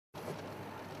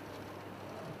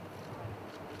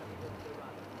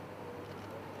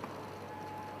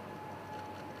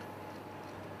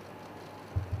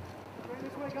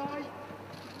guys.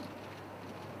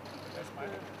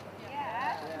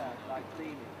 Yeah, like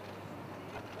beaming.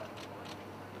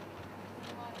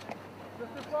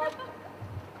 Just this one.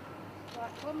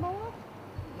 Last one more.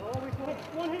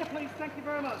 One here, please. Thank you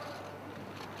very much.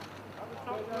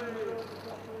 Oh,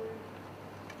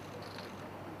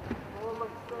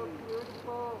 looks so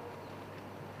beautiful.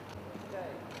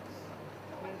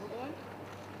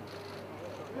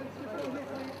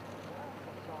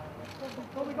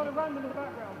 Oh, we got a random in the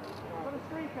background. We've got a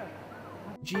streaker.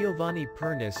 Giovanni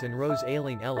and Rose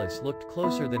Ayling-Ellis looked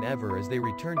closer than ever as they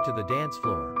returned to the dance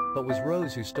floor, but was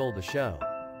Rose who stole the show.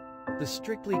 The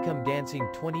Strictly Come Dancing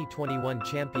 2021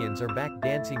 champions are back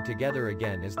dancing together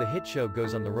again as the hit show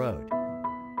goes on the road.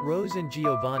 Rose and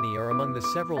Giovanni are among the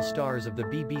several stars of the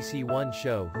BBC One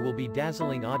show who will be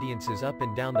dazzling audiences up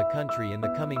and down the country in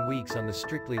the coming weeks on the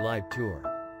Strictly Live tour.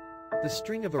 The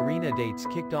string of arena dates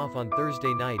kicked off on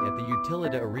Thursday night at the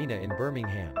Utilita Arena in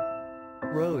Birmingham.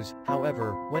 Rose,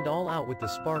 however, went all out with the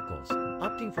sparkles,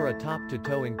 opting for a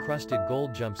top-to-toe encrusted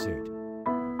gold jumpsuit.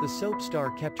 The soap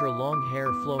star kept her long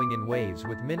hair flowing in waves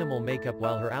with minimal makeup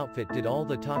while her outfit did all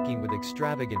the talking with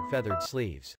extravagant feathered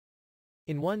sleeves.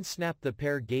 In one snap the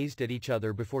pair gazed at each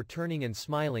other before turning and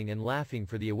smiling and laughing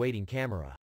for the awaiting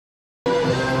camera.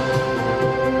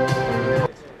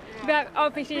 But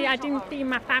obviously I didn't see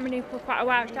my family for quite a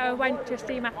while, so I went to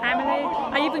see my family.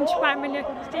 I even swam in the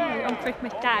sea on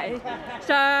Christmas Day.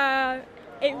 So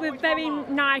it was very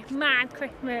nice, mad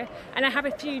Christmas, and I have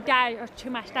a few days to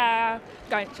myself,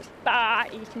 going to spa,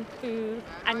 eating food,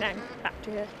 and then back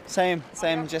to here. Same,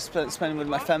 just spend with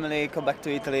my family, come back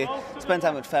to Italy, spend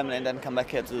time with family and then come back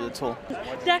here to do the tour.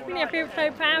 Definitely I feel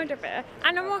so proud of it,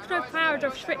 and I'm also proud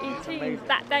of Strictly teams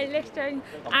that they listen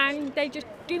and they just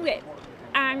do it.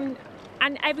 And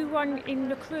everyone in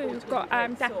the crew's got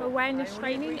deaf awareness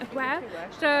training as well,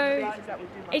 so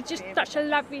it's just such a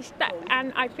lovely step,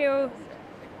 and I feel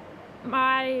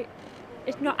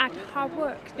it's not as hard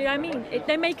work, do you know what I mean?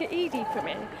 They make it easy for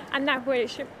me, and that's what it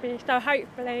should be, so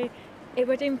hopefully it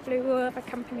would influence other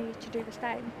companies to do the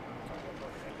same.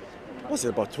 Was it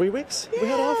about 3 weeks we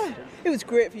had off? It was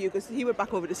great for you because he went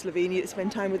back over to Slovenia to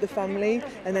spend time with the family,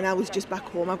 and then I was just back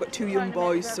home. I've got 2 young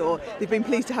boys, so they've been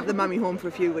pleased to have the mummy home for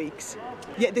a few weeks.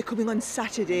 Yeah, they're coming on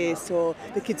Saturday, so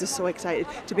the kids are so excited.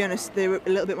 To be honest, they were a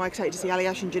little bit more excited to see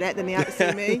Aliash and Jeanette than they are to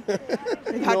see me.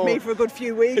 They've had me for a good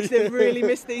few weeks. They've really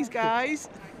missed these guys.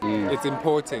 It's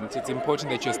important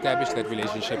that you establish that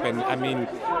relationship, and I mean,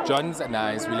 John's and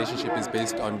I's relationship is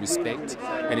based on respect,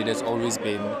 and it has always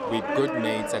been. We're good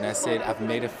mates, and I said I've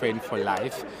made a friend for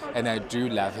life, and I do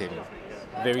love him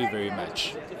very, very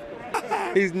much.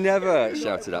 He's never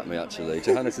shouted at me, actually.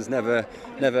 Johannes has never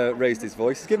raised his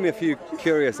voice. He's given me a few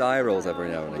curious eye rolls every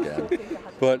now and again,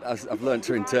 but I've learned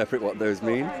to interpret what those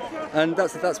mean, and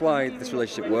that's why this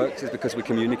relationship works, is because we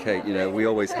communicate, you know, we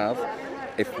always have.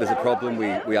 If there's a problem,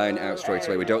 we iron it out straight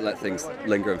away. We don't let things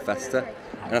linger and fester,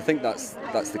 and I think that's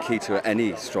the key to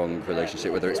any strong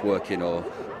relationship, whether it's working or,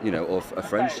 you know, or a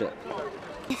friendship.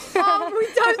 Oh,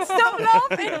 we don't stop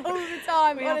laughing all the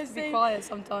time. We have to be quiet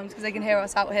sometimes because they can hear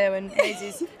us out here when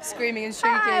Maisie's screaming and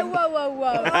shrieking. Hey,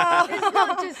 whoa. It's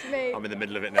not just me. I'm in the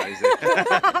middle of it now, is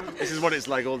it? This is what it's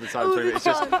like all the time. It's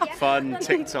just fun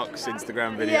TikToks,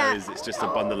 Instagram videos. Yeah. It's just a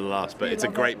bundle of laughs, but it's a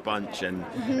great bunch, and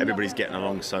everybody's getting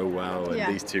along so well.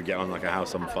 And these two get on like a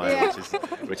house on fire,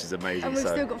 which is amazing. And we've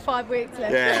still got 5 weeks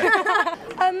left.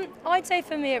 Yeah. I'd say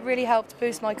for me it really helped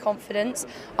boost my confidence.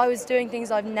 I was doing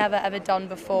things I've never ever done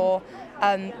before,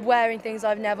 wearing things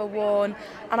I've never worn,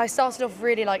 and I started off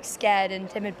really like scared and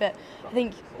timid, but I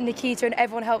think Nikita and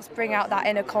everyone helps bring out that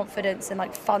inner confidence and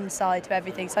like fun side to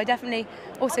everything. So I definitely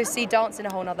also see dance in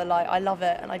a whole other light. I love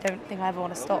it, and I don't think I ever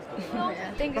want to stop.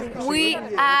 We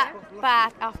are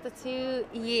back after 2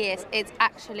 years. It's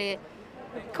actually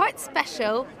quite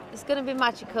special. It's going to be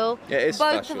magical. Yeah, it is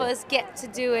Both special. of us get to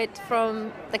do it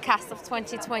from the cast of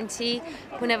 2020.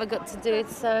 We never got to do it,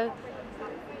 so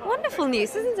wonderful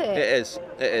news, isn't it? It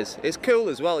is. It's cool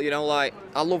as well, you know, like,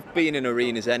 I love being in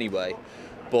arenas anyway,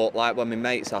 but like when my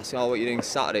mates ask, oh, what are you doing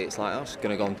Saturday? It's like, I'm just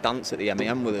going to go and dance at the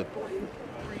M&M with a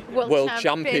world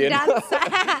champion.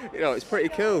 You know, it's pretty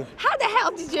cool. How the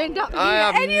hell did you end up here? I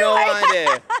have anyway? no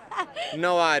idea.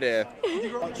 No idea.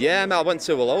 Yeah, man, I went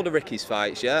to a load of Ricky's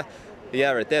fights, yeah.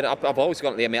 Yeah, I did. I've always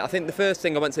gone to the M&M. I think the first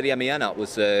thing I went to the M&M at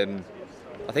was, I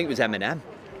think it was M&M,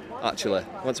 actually.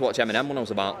 I went to watch M&M when I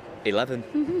was about 11.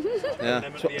 Yeah,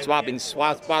 so I've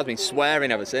been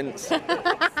swearing ever since.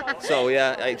 So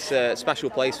yeah, it's a special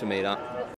place for me, that.